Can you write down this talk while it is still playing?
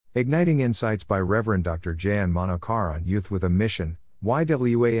Igniting Insights by Reverend Dr. J.N. Manokar on Youth with a Mission,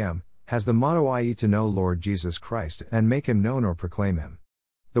 YWAM, has the motto "I.e. to know Lord Jesus Christ and make Him known or proclaim Him."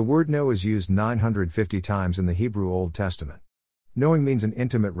 The word know is used 950 times in the Hebrew Old Testament. Knowing means an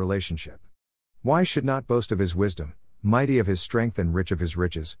intimate relationship. Why should not boast of His wisdom, mighty of His strength and rich of His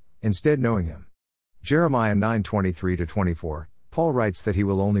riches, instead knowing Him? Jeremiah 9:23-24, Paul writes that he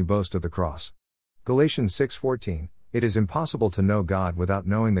will only boast of the cross. Galatians 6:14, it is impossible to know God without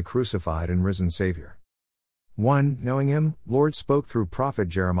knowing the crucified and risen Savior. 1. Knowing Him, Lord spoke through prophet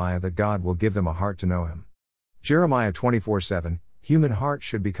Jeremiah that God will give them a heart to know Him. Jeremiah 24:7, human heart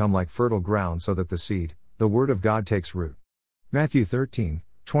should become like fertile ground so that the seed, the word of God takes root. Matthew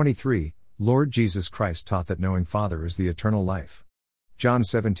 13:23, Lord Jesus Christ taught that knowing Father is the eternal life. John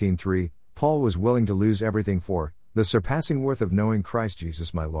 17:3, Paul was willing to lose everything for the surpassing worth of knowing Christ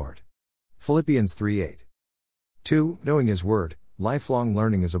Jesus my Lord. Philippians 3:8. 2. Knowing His Word, lifelong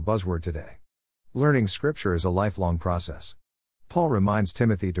learning is a buzzword today. Learning Scripture is a lifelong process. Paul reminds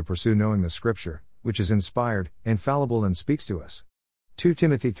Timothy to pursue knowing the Scripture, which is inspired, infallible and speaks to us. 2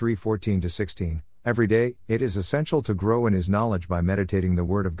 Timothy 3:14-16, every day, it is essential to grow in his knowledge by meditating the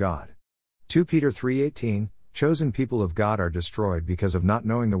Word of God. 2 Peter 3:18, chosen people of God are destroyed because of not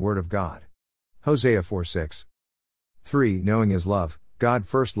knowing the Word of God. Hosea 4:6. 3. Knowing His love, God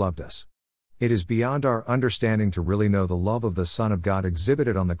first loved us. It is beyond our understanding to really know the love of the Son of God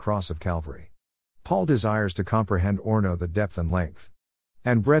exhibited on the cross of Calvary. Paul desires to comprehend or know the depth and length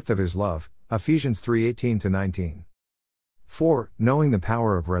and breadth of His love, Ephesians 3:18-19. 4. Knowing the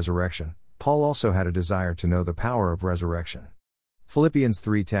power of resurrection, Paul also had a desire to know the power of resurrection. Philippians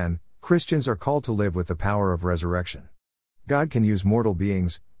 3:10, Christians are called to live with the power of resurrection. God can use mortal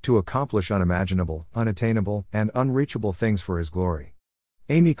beings to accomplish unimaginable, unattainable, and unreachable things for His glory.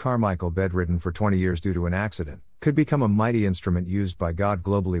 Amy Carmichael, bedridden for 20 years due to an accident, could become a mighty instrument used by God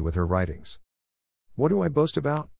globally with her writings. What do I boast about?